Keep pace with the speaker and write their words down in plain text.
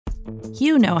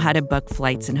You know how to book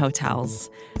flights and hotels.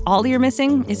 All you're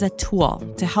missing is a tool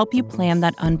to help you plan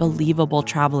that unbelievable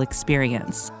travel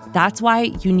experience. That's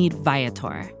why you need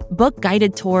Viator. Book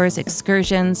guided tours,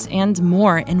 excursions, and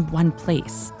more in one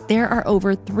place. There are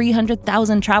over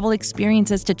 300,000 travel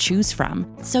experiences to choose from,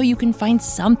 so you can find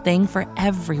something for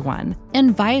everyone.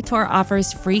 And Viator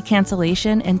offers free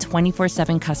cancellation and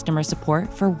 24/7 customer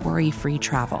support for worry-free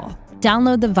travel.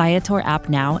 Download the Viator app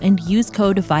now and use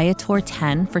code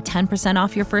Viator10 for 10%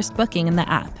 off your first booking in the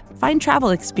app. Find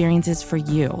travel experiences for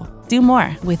you. Do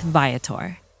more with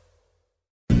Viator.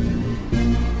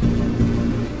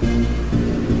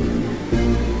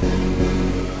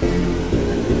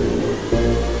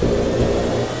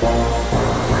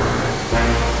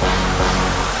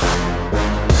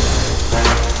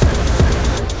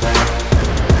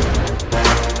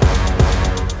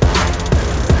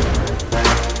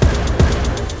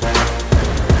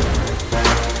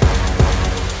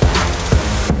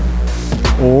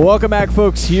 Welcome back,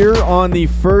 folks, here on the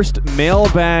first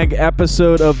mailbag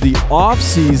episode of the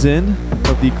off-season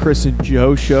of the Chris and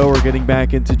Joe Show. We're getting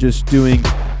back into just doing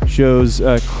shows,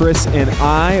 Chris and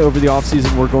I. Over the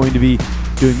off-season, we're going to be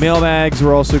doing mailbags.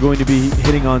 We're also going to be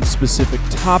hitting on specific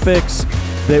topics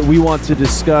that we want to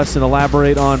discuss and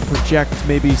elaborate on, project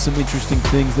maybe some interesting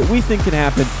things that we think can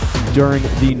happen during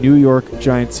the New York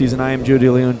Giants season. I am Joe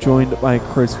DeLeon, joined by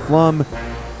Chris Pflum.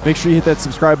 Make sure you hit that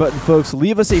subscribe button, folks.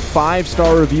 Leave us a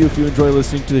 5-star review if you enjoy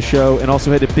listening to the show. And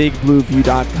also head to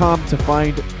bigblueview.com to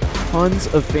find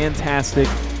tons of fantastic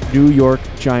New York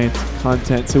Giants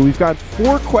content. So we've got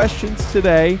 4 questions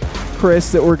today,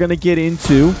 Chris, that we're going to get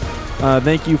into.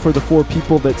 Thank you for the 4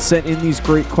 people that sent in these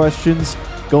great questions.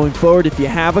 Going forward, if you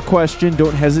have a question,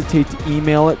 don't hesitate to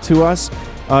email it to us.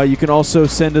 You can also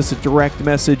send us a direct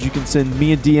message. You can send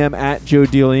me a DM at Joe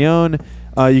DeLeon.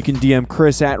 You can DM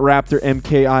Chris at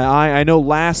RaptorMKII. I know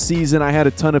last season I had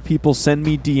a ton of people send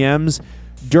me DMs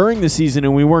during the season,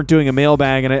 and we weren't doing a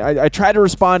mailbag. And I try to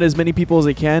respond to as many people as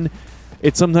I can.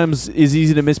 It sometimes is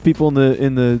easy to miss people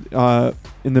in the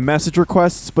message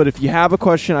requests. But if you have a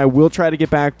question, I will try to get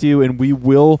back to you, and we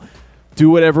will do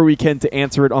whatever we can to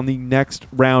answer it on the next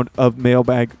round of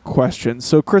mailbag questions.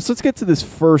 So, Chris, let's get to this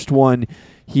first one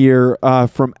here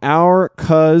from our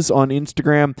cuz on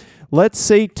Instagram. Let's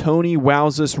say Tony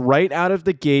wows us right out of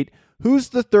the gate. Who's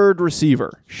the third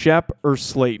receiver, Shep or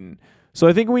Slayton? So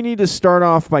I think we need to start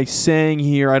off by saying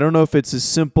here, I don't know if it's as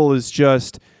simple as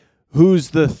just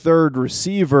who's the third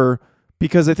receiver,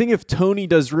 because I think if Tony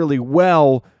does really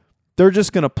well, they're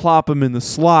just going to plop him in the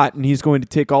slot, and he's going to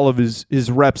take all of his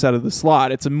reps out of the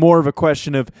slot. It's more of a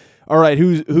question of, all right,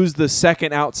 who's the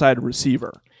second outside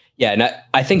receiver? Yeah, and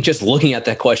I think just looking at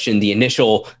that question, the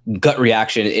initial gut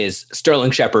reaction is Sterling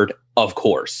Shepard, of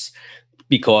course,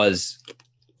 because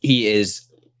he is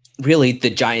really the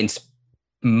Giants'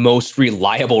 most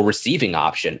reliable receiving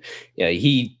option. You know,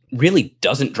 he really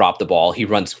doesn't drop the ball. He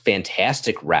runs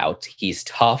fantastic routes. He's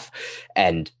tough,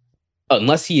 and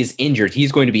unless he is injured,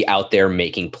 he's going to be out there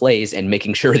making plays and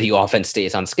making sure the offense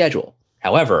stays on schedule.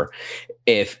 However,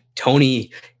 if Tony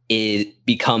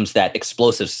becomes that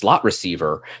explosive slot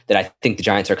receiver that I think the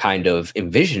Giants are kind of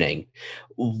envisioning,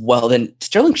 well, then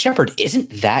Sterling Shepard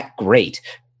isn't that great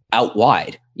out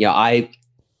wide. You know,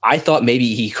 I thought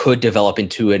maybe he could develop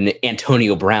into an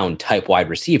Antonio Brown type wide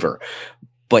receiver,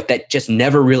 but that just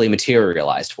never really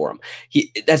materialized for him.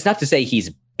 That's not to say he's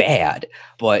bad,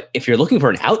 but if you're looking for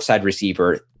an outside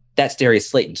receiver, that's Darius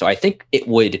Slayton. So I think it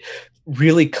would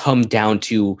really come down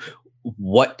to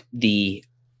what the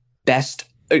best,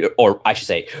 or I should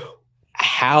say,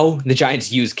 how the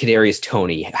Giants use Kadarius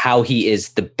Toney, how he is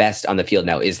the best on the field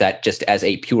now. Is that just as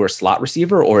a pure slot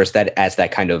receiver, or is that as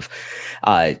that kind of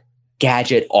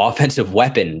gadget offensive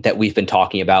weapon that we've been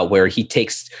talking about, where he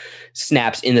takes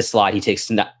snaps in the slot, he takes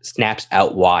snaps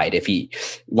out wide, if he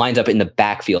lines up in the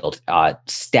backfield,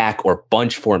 stack or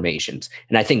bunch formations.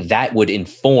 And I think that would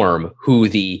inform who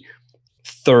the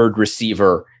third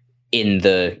receiver in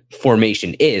the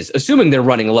formation is, assuming they're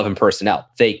running 11 personnel.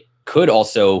 They could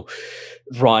also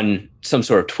run some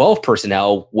sort of 12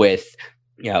 personnel with,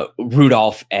 you know,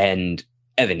 Rudolph and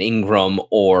Evan Ingram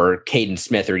or Caden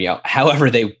Smith, or, you know, however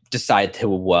they decide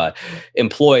to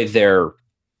employ their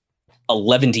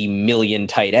 11 million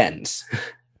tight ends.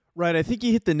 Right. I think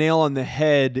you hit the nail on the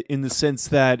head in the sense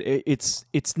that it's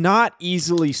not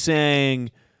easily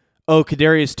saying, oh,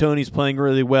 Kadarius Toney's playing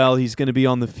really well, he's going to be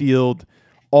on the field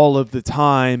all of the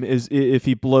time as if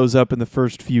he blows up in the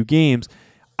first few games.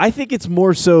 I think it's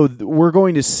more so we're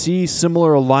going to see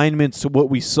similar alignments to what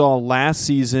we saw last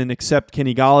season, except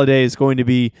Kenny Golladay is going to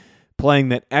be playing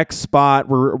that X spot.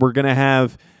 We're going to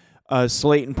have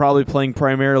Slayton probably playing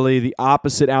primarily the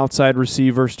opposite outside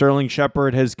receiver. Sterling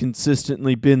Shepard has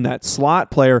consistently been that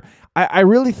slot player. I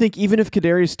really think even if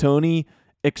Kadarius Toney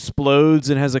explodes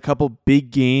and has a couple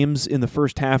big games in the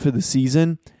first half of the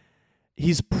season,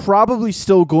 he's probably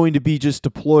still going to be just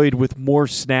deployed with more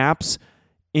snaps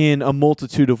in a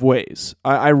multitude of ways.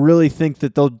 I really think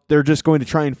that they're just going to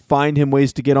try and find him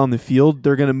ways to get on the field.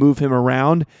 They're going to move him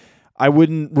around. I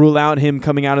wouldn't rule out him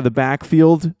coming out of the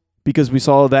backfield because we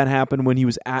saw that happen when he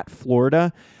was at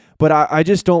Florida. But I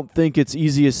just don't think it's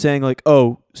easy as saying like,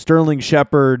 oh, Sterling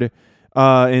Shepard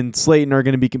and Slayton are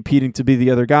going to be competing to be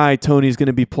the other guy. Toney's going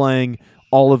to be playing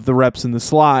all of the reps in the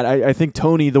slot. I think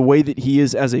Toney, the way that he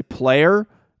is as a player,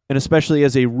 and especially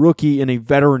as a rookie in a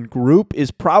veteran group, is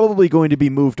probably going to be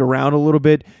moved around a little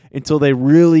bit until they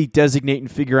really designate and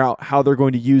figure out how they're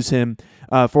going to use him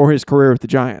for his career with the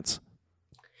Giants.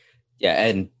 Yeah,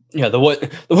 and the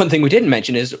one thing we didn't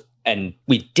mention is, and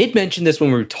we did mention this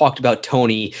when we talked about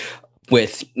Toney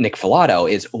with Nick Filato,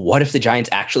 is what if the Giants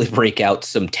actually break out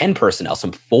some 10 personnel,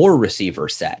 some 4 receiver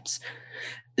sets?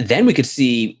 Then we could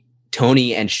see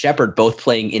Toney and Shepard both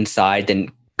playing inside,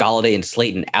 then Golladay and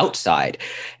Slayton outside.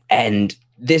 And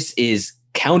this is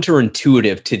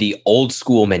counterintuitive to the old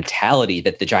school mentality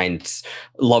that the Giants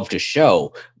love to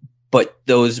show. But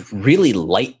those really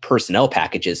light personnel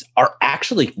packages are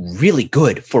actually really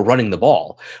good for running the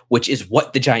ball, which is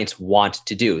what the Giants want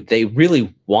to do. They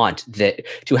really want that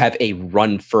to have a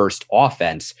run-first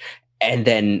offense. And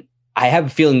then I have a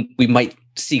feeling we might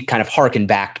see kind of harken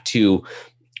back to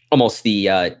almost the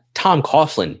Tom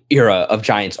Coughlin era of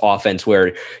Giants offense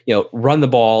where, run the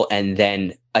ball and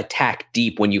then attack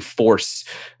deep when you force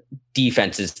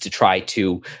defenses to try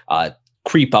to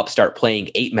creep up, start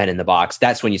playing 8 men in the box.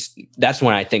 That's when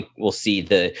I think we'll see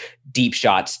the deep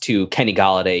shots to Kenny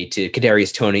Golladay, to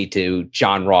Kadarius Toney, to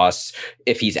John Ross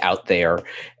if he's out there.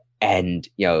 And,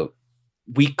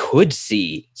 we could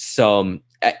see some,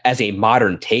 as a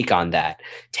modern take on that,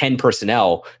 10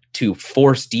 personnel to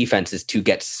force defenses to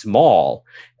get small,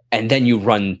 and then you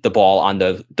run the ball on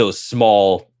those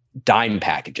small dime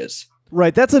packages.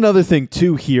 Right. That's another thing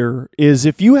too here is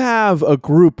if you have a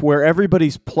group where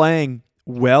everybody's playing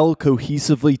well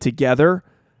cohesively together,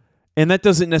 and that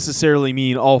doesn't necessarily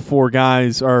mean all 4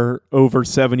 guys are over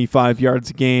 75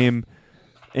 yards a game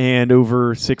and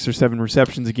over 6 or 7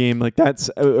 receptions a game. Like, that's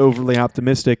overly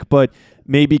optimistic, but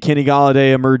maybe Kenny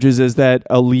Golladay emerges as that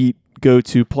elite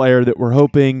go-to player that we're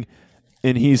hoping,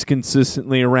 and he's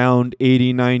consistently around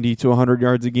 80, 90 to 100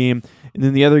 yards a game. And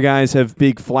then the other guys have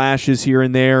big flashes here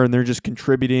and there, and they're just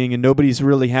contributing, and nobody's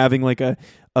really having like a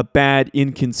bad,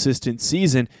 inconsistent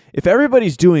season. If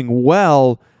everybody's doing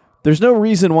well, there's no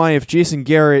reason why, if Jason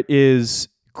Garrett is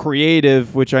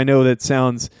creative, which I know that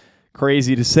sounds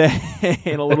crazy to say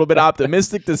and a little bit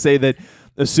optimistic to say that,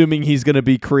 assuming he's going to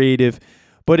be creative,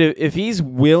 but if he's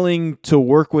willing to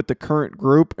work with the current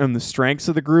group and the strengths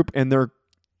of the group, and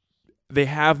they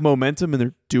have momentum and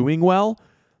they're doing well,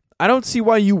 I don't see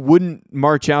why you wouldn't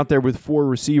march out there with 4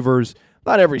 receivers.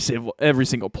 Not every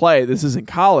single play. This isn't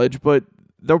college, but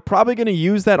they're probably going to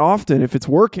use that often if it's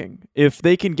working. If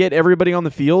they can get everybody on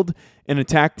the field and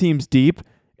attack teams deep,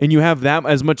 and you have that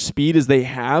as much speed as they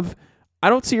have, I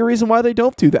don't see a reason why they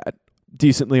don't do that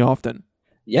decently often.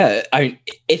 Yeah, I mean,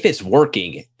 if it's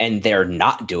working and they're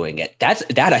not doing it, that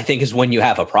I think is when you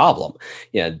have a problem.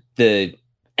 The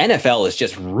NFL is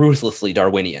just ruthlessly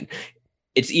Darwinian.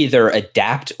 It's either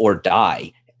adapt or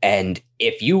die. And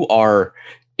if you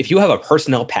have a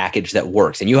personnel package that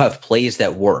works and you have plays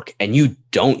that work and you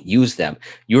don't use them,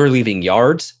 you're leaving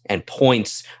yards and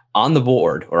points on the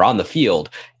board or on the field,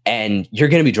 and you're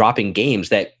going to be dropping games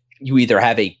that you either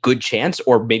have a good chance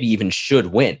or maybe even should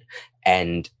win.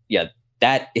 And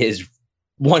that is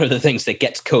one of the things that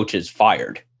gets coaches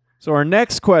fired. So our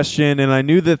next question, and I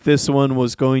knew that this one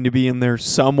was going to be in there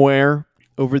somewhere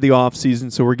over the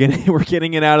offseason, so we're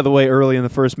getting it out of the way early in the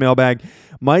first mailbag.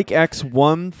 Mike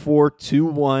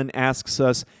X1421 asks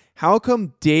us, how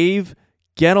come Dave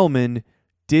Gettleman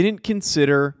didn't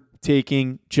consider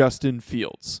taking Justin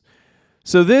Fields?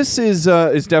 So this is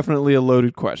definitely a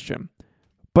loaded question.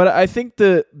 But I think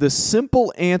the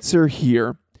simple answer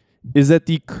here is that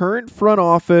the current front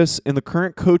office and the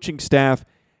current coaching staff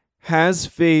has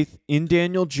faith in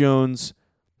Daniel Jones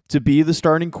to be the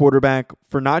starting quarterback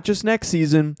for not just next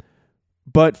season,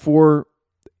 but for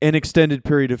an extended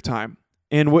period of time.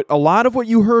 And a lot of what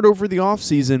you heard over the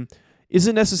offseason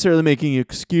isn't necessarily making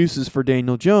excuses for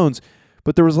Daniel Jones,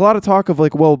 but there was a lot of talk of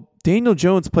like, well, Daniel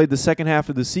Jones played the second half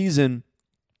of the season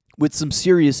with some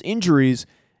serious injuries,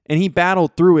 and he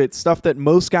battled through it, stuff that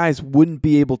most guys wouldn't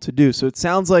be able to do. So it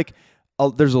sounds like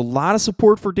there's a lot of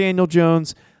support for Daniel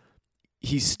Jones.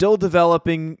 he's still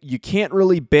developing. You can't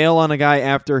really bail on a guy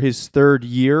after his third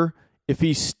year. If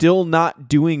he's still not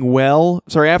doing well,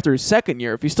 after his second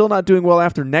year, if he's still not doing well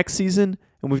after next season,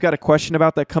 and we've got a question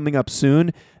about that coming up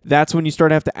soon, that's when you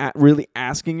start to have to really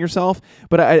asking yourself.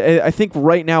 But I think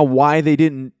right now why they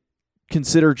didn't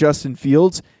consider Justin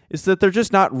Fields is that they're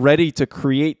just not ready to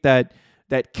create that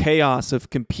chaos of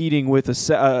competing with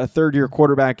a third-year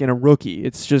quarterback and a rookie.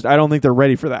 It's just, I don't think they're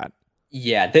ready for that.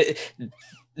 Yeah,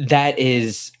 that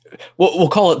is, we'll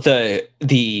call it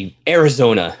the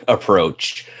Arizona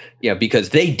approach. Yeah, because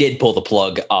they did pull the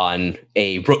plug on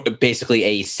basically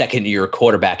a second-year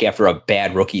quarterback after a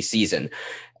bad rookie season.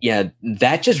 Yeah,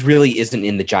 that just really isn't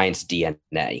in the Giants'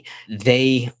 DNA.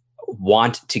 They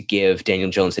want to give Daniel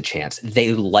Jones a chance.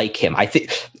 They like him. I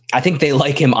think they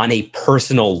like him on a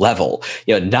personal level,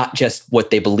 not just what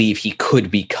they believe he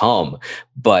could become,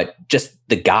 but just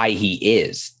the guy he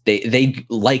is. They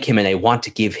like him and they want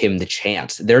to give him the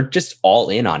chance. They're just all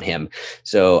in on him.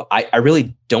 So I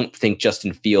really don't think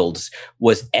Justin Fields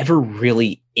was ever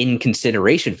really in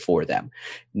consideration for them.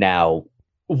 Now,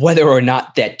 whether or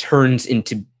not that turns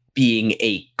into being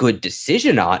a good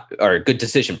decision or a good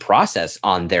decision process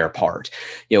on their part,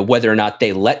 whether or not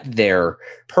they let their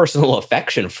personal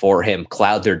affection for him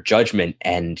cloud their judgment,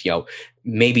 and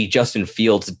maybe Justin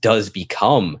Fields does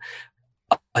become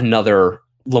another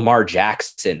Lamar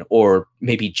Jackson or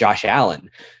maybe Josh Allen.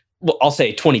 Well, I'll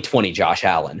say 2020 Josh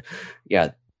Allen.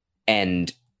 Yeah.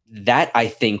 And that, I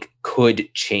think,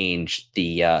 could change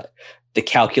the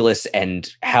calculus and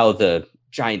how the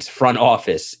Giants front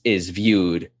office is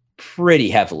viewed pretty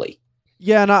heavily.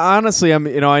 Yeah, and honestly, I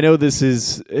know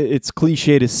it's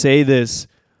cliche to say this.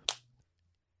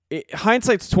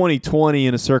 Hindsight's 2020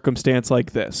 in a circumstance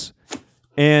like this,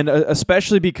 and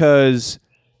especially because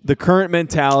the current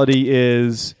mentality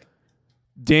is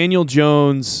Daniel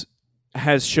Jones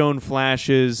has shown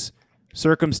flashes.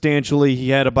 Circumstantially, he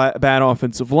had a bad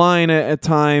offensive line at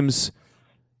times.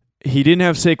 He didn't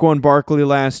have Saquon Barkley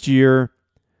last year.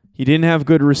 He didn't have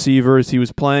good receivers. He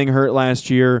was playing hurt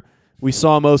last year. We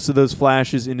saw most of those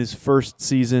flashes in his first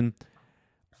season.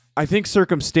 I think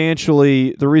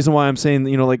circumstantially, the reason why I'm saying,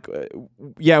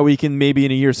 we can maybe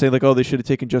in a year say they should have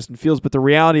taken Justin Fields, but the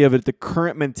reality of it, the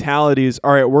current mentality is,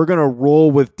 all right, we're going to roll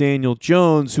with Daniel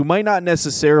Jones, who might not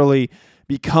necessarily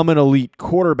become an elite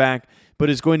quarterback, but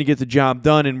is going to get the job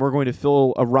done, and we're going to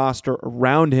fill a roster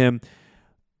around him.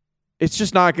 It's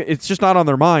just not on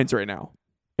their minds right now.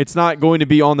 It's not going to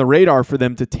be on the radar for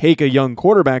them to take a young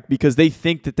quarterback because they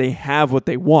think that they have what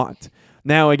they want.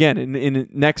 Now, again, in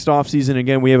next offseason,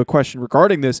 again, we have a question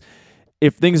regarding this.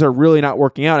 If things are really not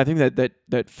working out, I think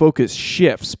that focus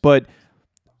shifts. But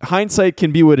hindsight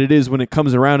can be what it is when it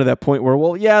comes around to that point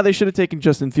where, they should have taken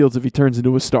Justin Fields if he turns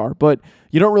into a star. But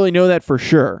you don't really know that for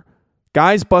sure.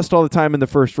 Guys bust all the time in the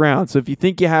first round. So if you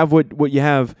think you have what you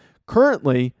have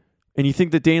currently, and you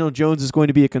think that Daniel Jones is going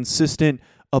to be a consistent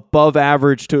above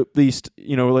average to at least,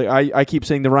 I keep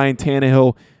saying the Ryan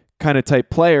Tannehill kind of type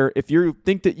player. If you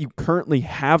think that you currently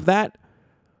have that,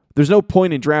 there's no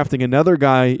point in drafting another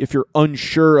guy if you're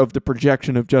unsure of the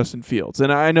projection of Justin Fields.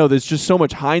 And I know there's just so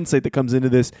much hindsight that comes into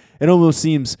this. It almost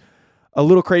seems a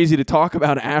little crazy to talk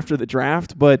about after the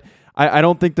draft, but I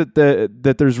don't think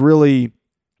that there's really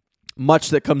much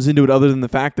that comes into it other than the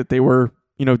fact that they were,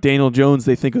 Daniel Jones,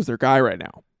 they think is their guy right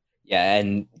now. Yeah,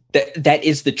 and that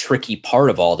is the tricky part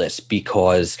of all this,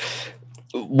 because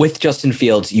with Justin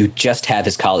Fields, you just have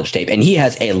his college tape, and he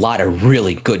has a lot of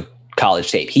really good college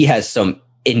tape. He has some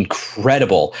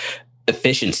incredible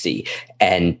efficiency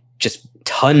and just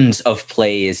tons of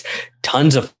plays,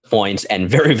 tons of points, and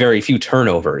very, very few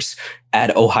turnovers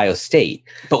at Ohio State.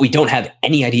 But we don't have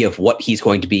any idea of what he's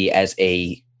going to be as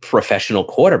a professional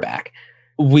quarterback.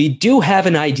 We do have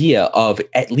an idea of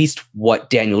at least what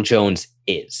Daniel Jones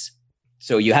is.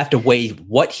 So you have to weigh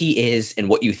what he is and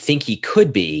what you think he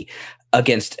could be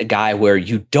against a guy where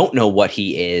you don't know what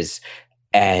he is,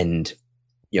 and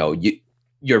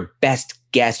your best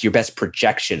guess, your best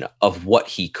projection of what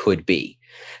he could be.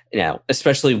 Now,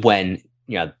 especially when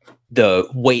the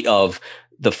weight of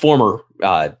the former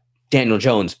Daniel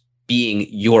Jones being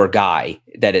your guy,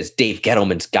 that is Dave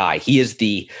Gettleman's guy. He is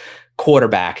the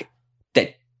quarterback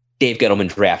that Dave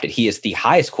Gettleman drafted. He is the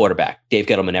highest quarterback Dave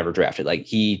Gettleman ever drafted.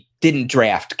 He didn't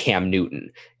draft Cam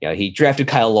Newton. He drafted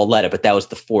Kyle Lauletta, but that was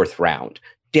the 4th round.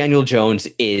 Daniel Jones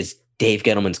is Dave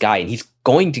Gettleman's guy, and he's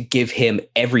going to give him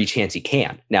every chance he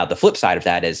can. Now, the flip side of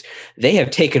that is they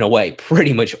have taken away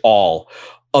pretty much all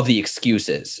of the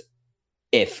excuses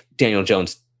if Daniel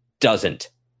Jones doesn't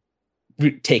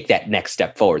take that next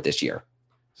step forward this year.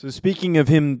 So speaking of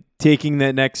him taking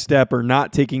that next step or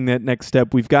not taking that next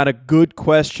step, we've got a good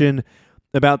question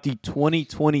about the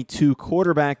 2022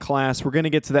 quarterback class. We're going to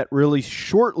get to that really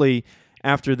shortly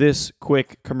after this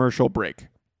quick commercial break.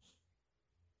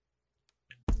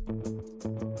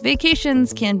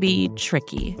 Vacations can be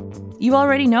tricky. You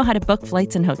already know how to book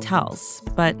flights and hotels,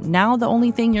 but now the only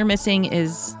thing you're missing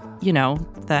is,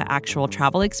 the actual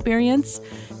travel experience.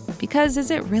 Because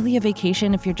is it really a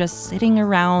vacation if you're just sitting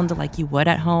around like you would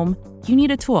at home? You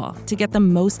need a tool to get the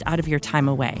most out of your time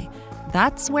away.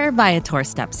 That's where Viator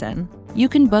steps in. You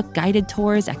can book guided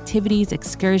tours, activities,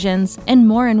 excursions, and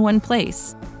more in one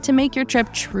place to make your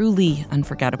trip truly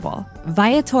unforgettable.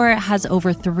 Viator has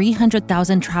over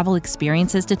 300,000 travel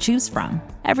experiences to choose from.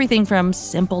 Everything from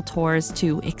simple tours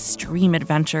to extreme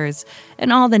adventures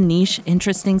and all the niche,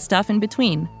 interesting stuff in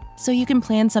between. So you can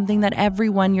plan something that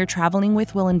everyone you're traveling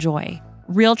with will enjoy.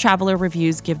 Real traveler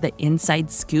reviews give the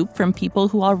inside scoop from people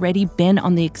who already been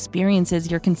on the experiences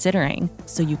you're considering,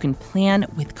 so you can plan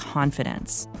with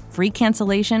confidence. Free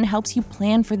cancellation helps you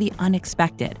plan for the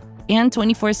unexpected. And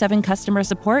 24/7 customer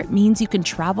support means you can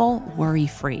travel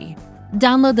worry-free.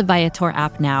 Download the Viator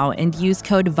app now and use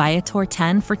code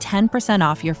Viator10 for 10%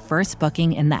 off your first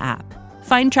booking in the app.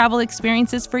 Find travel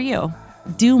experiences for you.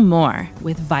 Do more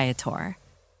with Viator.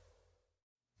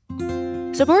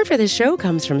 Support for this show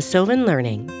comes from Sylvan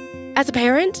Learning. As a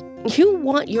parent, you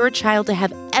want your child to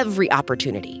have every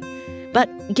opportunity, but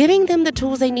giving them the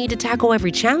tools they need to tackle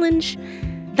every challenge,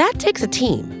 that takes a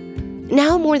team.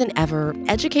 Now more than ever,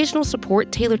 educational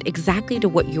support tailored exactly to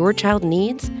what your child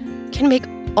needs can make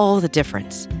all the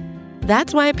difference.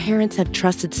 That's why parents have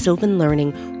trusted Sylvan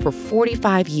Learning for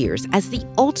 45 years as the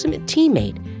ultimate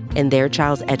teammate in their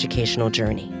child's educational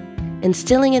journey,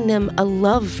 instilling in them a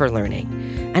love for learning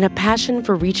and a passion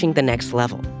for reaching the next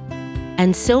level.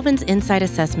 And Sylvan's Insight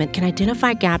Assessment can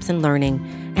identify gaps in learning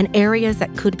and areas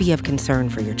that could be of concern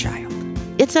for your child.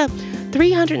 It's a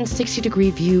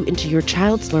 360-degree view into your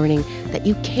child's learning that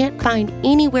you can't find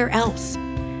anywhere else,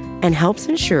 and helps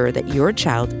ensure that your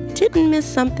child didn't miss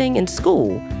something in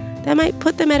school that might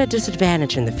put them at a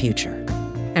disadvantage in the future.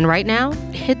 And right now,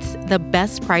 it's the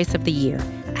best price of the year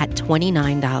at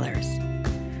 $29.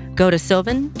 Go to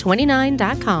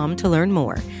sylvan29.com to learn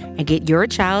more and get your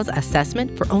child's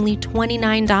assessment for only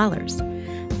 $29.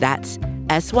 That's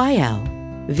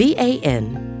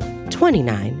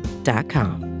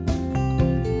SYLVAN29.com.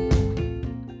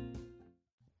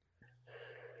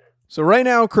 So right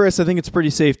now, Chris, I think it's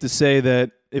pretty safe to say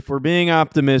that if we're being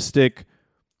optimistic,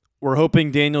 we're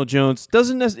hoping Daniel Jones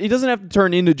doesn't have to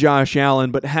turn into Josh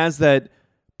Allen, but has that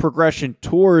progression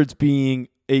towards being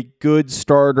a good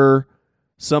starter,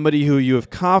 somebody who you have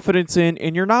confidence in,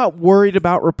 and you're not worried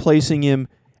about replacing him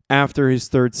after his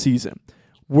third season.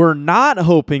 We're not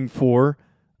hoping for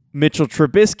Mitchell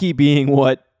Trubisky being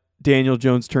what Daniel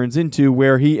Jones turns into,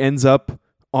 where he ends up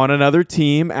on another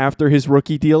team after his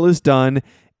rookie deal is done,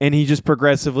 and he just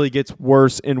progressively gets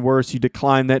worse and worse. You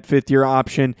decline that fifth-year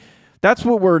option. That's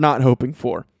what we're not hoping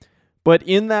for. But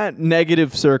in that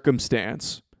negative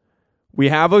circumstance, we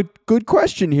have a good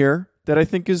question here that I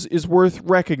think is worth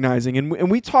recognizing. And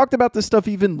we talked about this stuff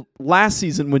even last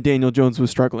season when Daniel Jones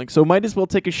was struggling. So might as well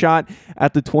take a shot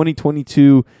at the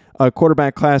 2022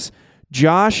 quarterback class.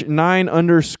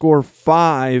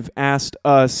 Josh9_5 asked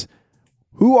us,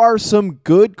 who are some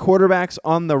good quarterbacks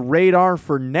on the radar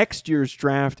for next year's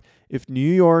draft if New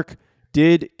York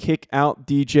did kick out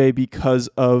DJ because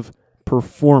of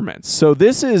performance? So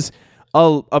this is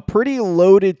a pretty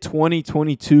loaded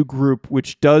 2022 group,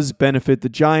 which does benefit the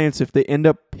Giants if they end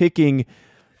up picking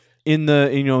in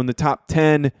the top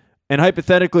 10. And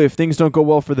hypothetically, if things don't go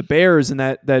well for the Bears and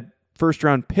that first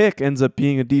round pick ends up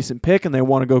being a decent pick and they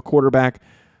want to go quarterback,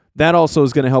 that also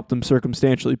is going to help them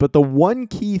circumstantially. But the one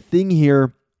key thing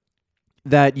here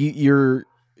that you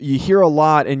hear a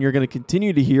lot and you're going to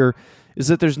continue to hear is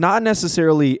that there's not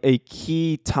necessarily a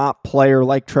key top player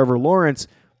like Trevor Lawrence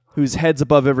whose head's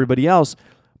above everybody else,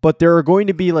 but there are going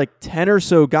to be like 10 or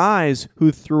so guys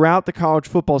who throughout the college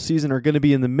football season are going to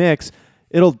be in the mix.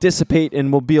 It'll dissipate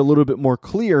and will be a little bit more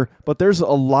clear, but there's a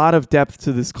lot of depth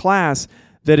to this class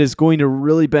that is going to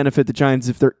really benefit the Giants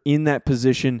if they're in that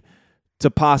position to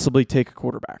possibly take a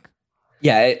quarterback.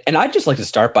 Yeah, and I'd just like to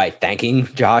start by thanking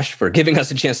Josh for giving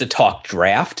us a chance to talk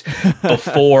draft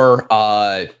before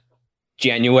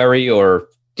January, or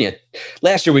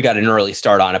last year we got an early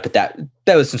start on it, but that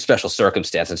was some special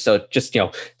circumstances. So just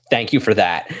thank you for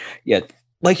that. Yeah,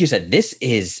 like you said, this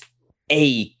is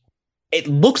it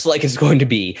looks like it's going to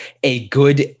be a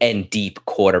good and deep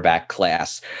quarterback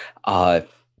class.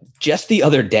 Just the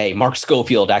other day, Mark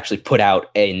Schofield actually put out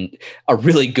a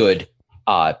really good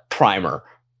primer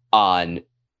on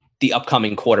the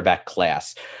upcoming quarterback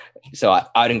class. So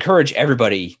I'd encourage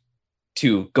everybody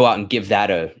to go out and give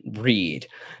that a read.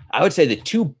 I would say the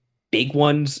two big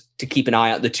ones to keep an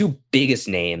eye on, the two biggest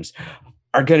names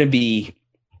are going to be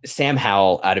Sam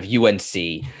Howell out of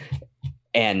UNC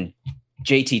and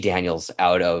JT Daniels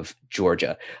out of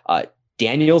Georgia.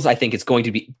 Daniels, I think, is going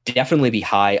to definitely be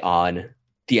high on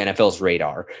the NFL's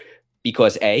radar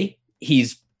because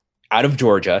he's out of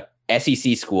Georgia,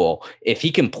 SEC school. If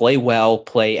he can play well,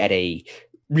 play at a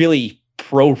really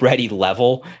pro-ready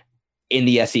level in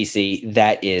the SEC,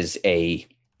 that is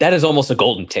almost a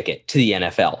golden ticket to the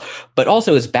NFL. But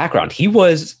also his background, he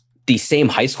was the same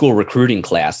high school recruiting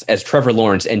class as Trevor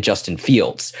Lawrence and Justin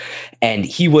Fields. And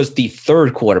he was the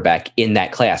third quarterback in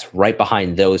that class, right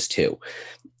behind those two.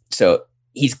 So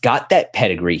he's got that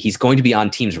pedigree. He's going to be on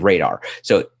teams' radar.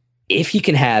 So if he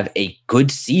can have a good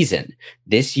season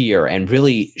this year and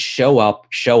really show up,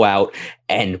 show out,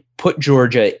 and put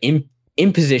Georgia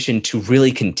in position to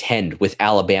really contend with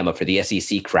Alabama for the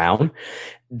SEC crown,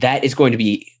 that is going to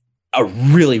be a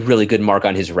really, really good mark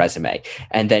on his resume.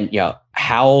 And then,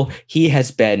 Howell, he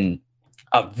has been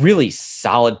a really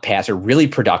solid passer, really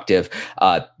productive,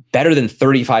 better than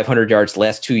 3,500 yards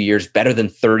last 2 years, better than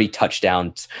 30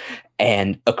 touchdowns,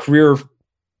 and a career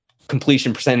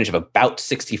completion percentage of about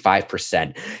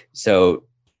 65%. So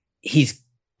he's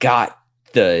got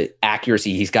the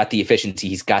accuracy, he's got the efficiency,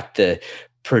 he's got the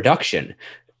production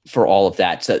for all of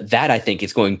that. So that, I think,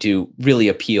 is going to really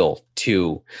appeal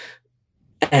to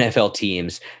NFL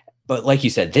teams. But like you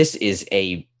said, this is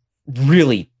a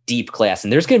really deep class,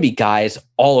 and there's going to be guys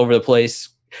all over the place.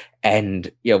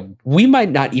 And we might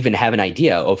not even have an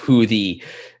idea of who the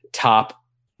top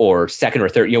or second or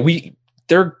third.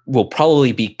 There will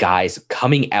probably be guys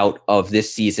coming out of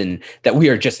this season that we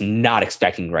are just not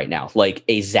expecting right now, like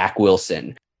a Zach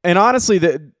Wilson. And honestly,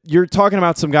 you're talking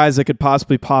about some guys that could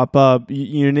possibly pop up.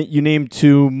 You named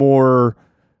two more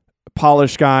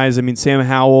polished guys. I mean, Sam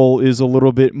Howell is a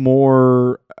little bit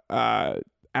more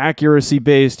accuracy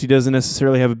based. He doesn't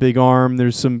necessarily have a big arm.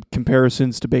 There's some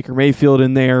comparisons to Baker Mayfield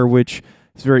in there, which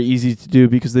is very easy to do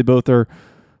because they both are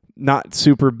not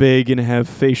super big and have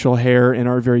facial hair and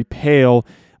are very pale.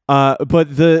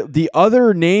 But the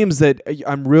other names that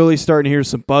I'm really starting to hear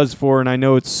some buzz for, and I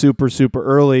know it's super, super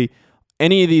early,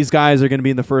 any of these guys are going to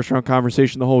be in the first round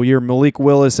conversation the whole year. Malik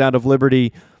Willis out of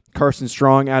Liberty, Carson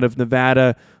Strong out of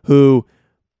Nevada, who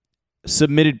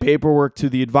submitted paperwork to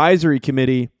the advisory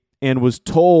committee and was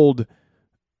told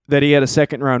that he had a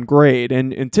second round grade.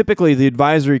 And typically the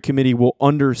advisory committee will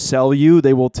undersell you.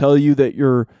 They will tell you that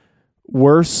you're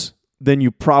worse than you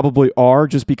probably are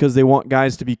just because they want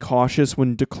guys to be cautious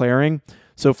when declaring.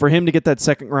 So for him to get that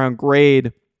second round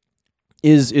grade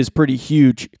is pretty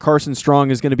huge. Carson Strong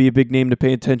is going to be a big name to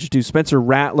pay attention to. Spencer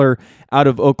Rattler out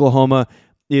of Oklahoma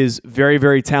is very,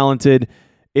 very talented.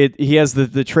 He has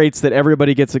the traits that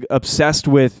everybody gets obsessed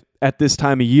with at this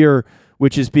time of year,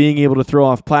 which is being able to throw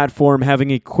off platform,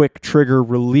 having a quick trigger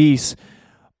release.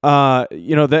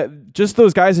 That just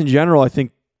those guys in general, I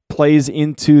think, plays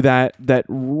into that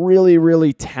really,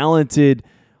 really talented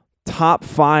top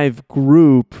 5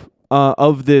 group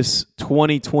of this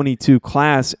 2022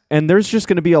 class. And there's just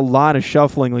going to be a lot of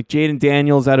shuffling, like Jaden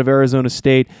Daniels out of Arizona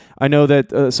State. I know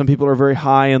that some people are very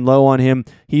high and low on him.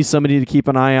 He's somebody to keep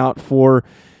an eye out for.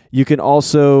 You can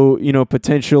also,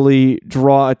 potentially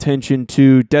draw attention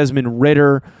to Desmond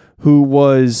Ridder, who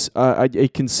was a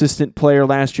consistent player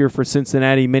last year for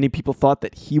Cincinnati. Many people thought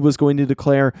that he was going to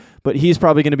declare, but he's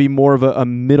probably going to be more of a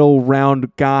middle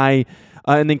round guy.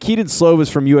 And then Keaton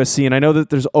Slovis from USC, and I know that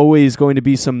there's always going to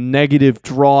be some negative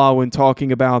draw when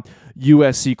talking about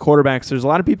USC quarterbacks. There's a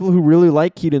lot of people who really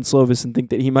like Keaton Slovis and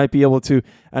think that he might be able to,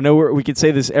 I know we could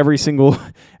say this every single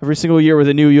year with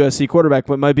a new USC quarterback,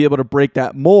 but might be able to break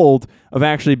that mold of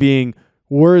actually being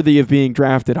worthy of being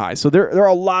drafted high. So there are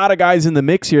a lot of guys in the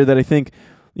mix here that I think,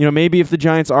 maybe if the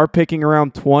Giants are picking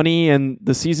around 20 and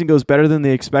the season goes better than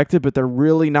they expected, but they're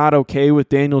really not okay with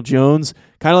Daniel Jones,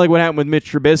 kind of like what happened with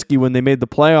Mitch Trubisky when they made the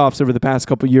playoffs over the past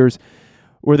couple of years,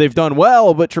 where they've done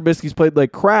well, but Trubisky's played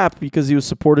like crap because he was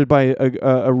supported by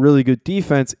a really good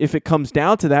defense. If it comes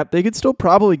down to that, they could still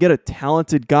probably get a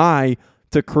talented guy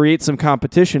to create some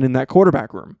competition in that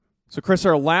quarterback room. So, Chris,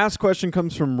 our last question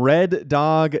comes from Red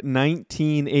Dog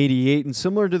 1988, and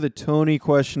similar to the Tony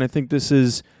question, I think this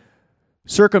is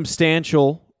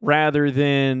circumstantial rather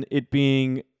than it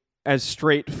being as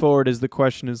straightforward as the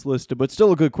question is listed, but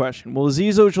still a good question. Will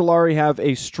Azeez Ojulari have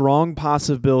a strong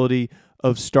possibility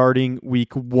of starting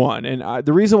week 1? And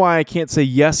the reason why I can't say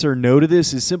yes or no to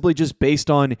this is simply just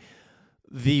based on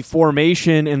the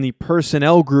formation and the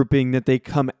personnel grouping that they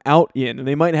come out in. And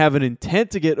they might have an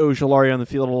intent to get Ojulari on the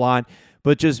field a lot,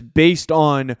 but just based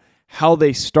on how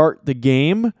they start the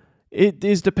game it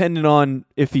is dependent on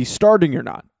if he's starting or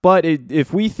not. But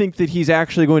if we think that he's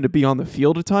actually going to be on the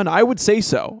field a ton, I would say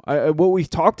so. What we've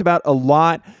talked about a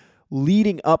lot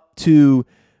leading up to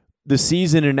the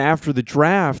season and after the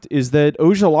draft is that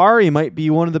Ojulari might be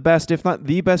one of the best, if not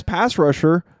the best pass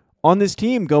rusher on this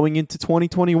team going into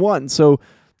 2021. So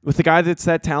with a guy that's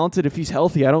that talented, if he's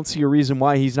healthy, I don't see a reason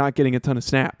why he's not getting a ton of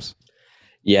snaps.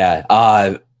 Yeah,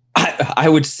 I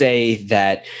would say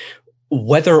that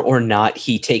whether or not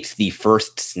he takes the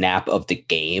first snap of the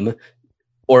game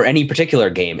or any particular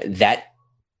game, that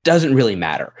doesn't really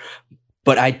matter.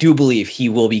 But I do believe he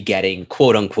will be getting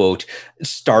quote unquote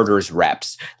starters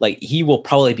reps. Like he will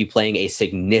probably be playing a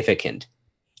significant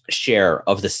share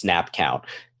of the snap count,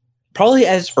 probably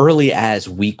as early as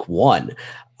week 1.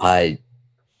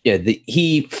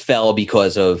 He fell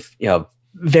because of,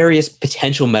 various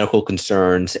potential medical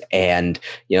concerns and,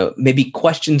 maybe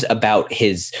questions about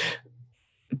his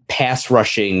pass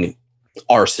rushing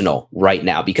arsenal right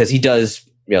now, because he does,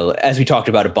 as we talked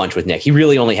about a bunch with Nick, he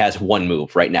really only has one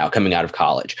move right now coming out of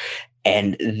college.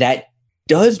 And that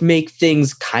does make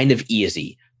things kind of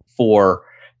easy for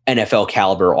NFL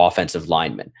caliber offensive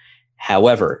linemen.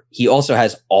 However, he also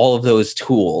has all of those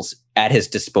tools at his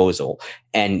disposal,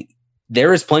 and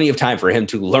there is plenty of time for him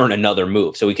to learn another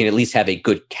move so he can at least have a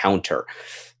good counter.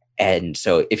 And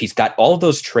so if he's got all of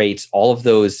those traits, all of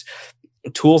those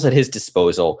tools at his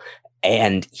disposal,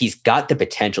 and he's got the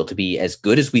potential to be as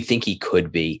good as we think he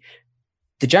could be,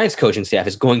 the Giants coaching staff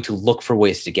is going to look for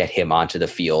ways to get him onto the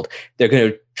field. They're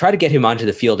going to try to get him onto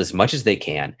the field as much as they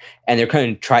can, and they're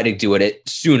going to try to do it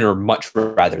sooner much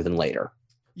rather than later.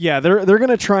 Yeah, they're going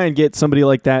to try and get somebody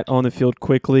like that on the field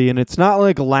quickly, and it's not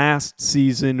like last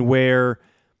season where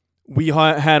we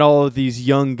had all of these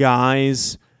young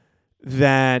guys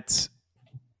that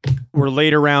were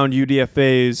late round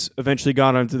UDFAs, eventually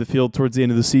got onto the field towards the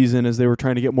end of the season as they were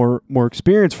trying to get more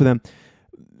experience for them.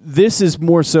 This is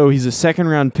more so he's a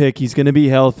second-round pick. He's going to be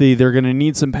healthy. They're going to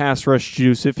need some pass rush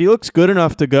juice. If he looks good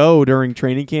enough to go during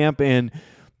training camp and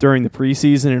during the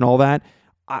preseason and all that,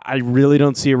 I really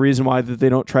don't see a reason why that they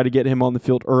don't try to get him on the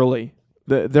field early.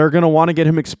 They're going to want to get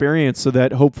him experience so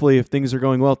that hopefully if things are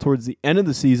going well towards the end of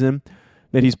the season,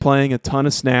 that he's playing a ton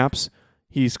of snaps,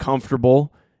 he's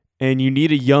comfortable, and you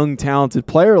need a young, talented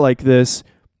player like this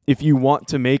if you want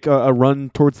to make a run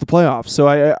towards the playoffs. So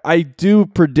I do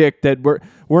predict that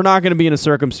we're not going to be in a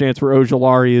circumstance where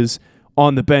Ojulari is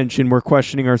on the bench and we're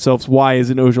questioning ourselves, why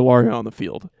isn't Ojulari on the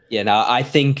field? Yeah, now I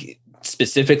think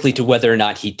specifically to whether or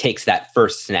not he takes that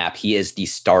first snap, he is the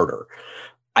starter.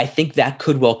 I think that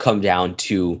could well come down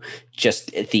to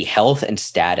just the health and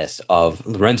status of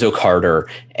Lorenzo Carter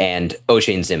and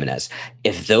Oshane Ximines.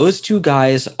 If those two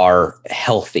guys are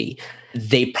healthy,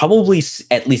 they probably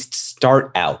at least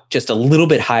start out just a little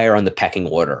bit higher on the pecking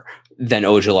order than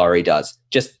Ojulari does,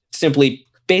 just simply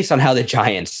based on how the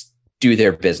Giants do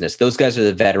their business. Those guys are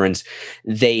the veterans.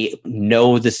 They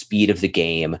know the speed of the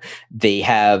game. They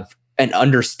have an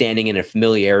understanding and a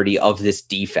familiarity of this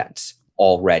defense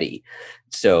already.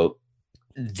 So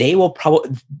they will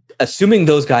probably, assuming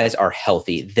those guys are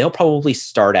healthy, they'll probably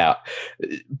start out,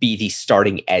 be the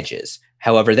starting edges.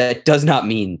 However, that does not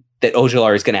mean that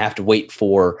Ojulari is going to have to wait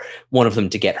for one of them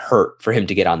to get hurt for him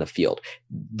to get on the field.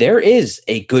 There is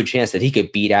a good chance that he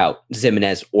could beat out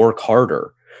Ximines or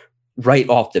Carter right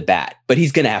off the bat, but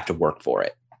he's going to have to work for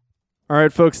it. All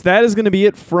right, folks, that is going to be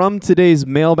it from today's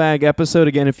mailbag episode.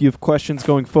 Again, if you have questions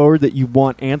going forward that you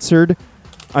want answered,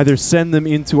 either send them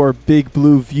into our Big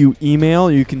Blue View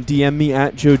email. You can DM me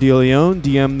at Joe DeLeon,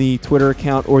 DM the Twitter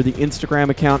account or the Instagram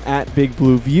account at Big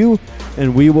Blue View,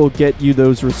 and we will get you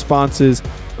those responses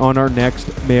on our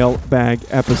next mailbag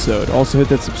episode. Also hit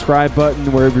that subscribe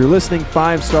button wherever you're listening,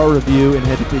 5-star review, and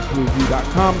head to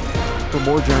bigblueview.com for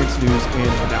more Giants news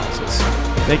and analysis.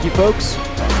 Thank you, folks.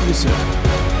 Talk to you soon.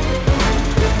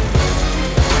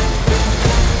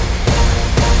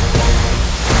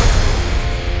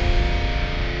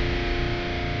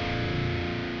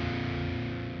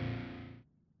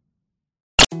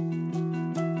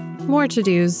 More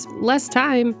to-dos, less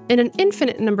time, and an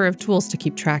infinite number of tools to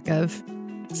keep track of.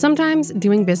 Sometimes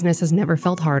doing business has never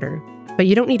felt harder, but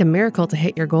you don't need a miracle to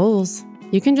hit your goals.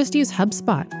 You can just use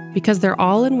HubSpot, because their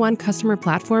all-in-one customer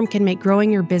platform can make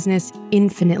growing your business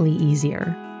infinitely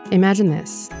easier. Imagine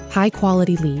this: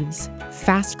 high-quality leads,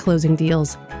 fast closing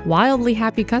deals, wildly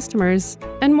happy customers,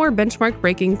 and more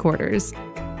benchmark-breaking quarters.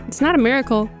 It's not a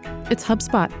miracle, it's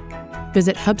HubSpot.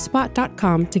 Visit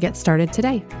HubSpot.com to get started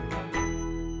today.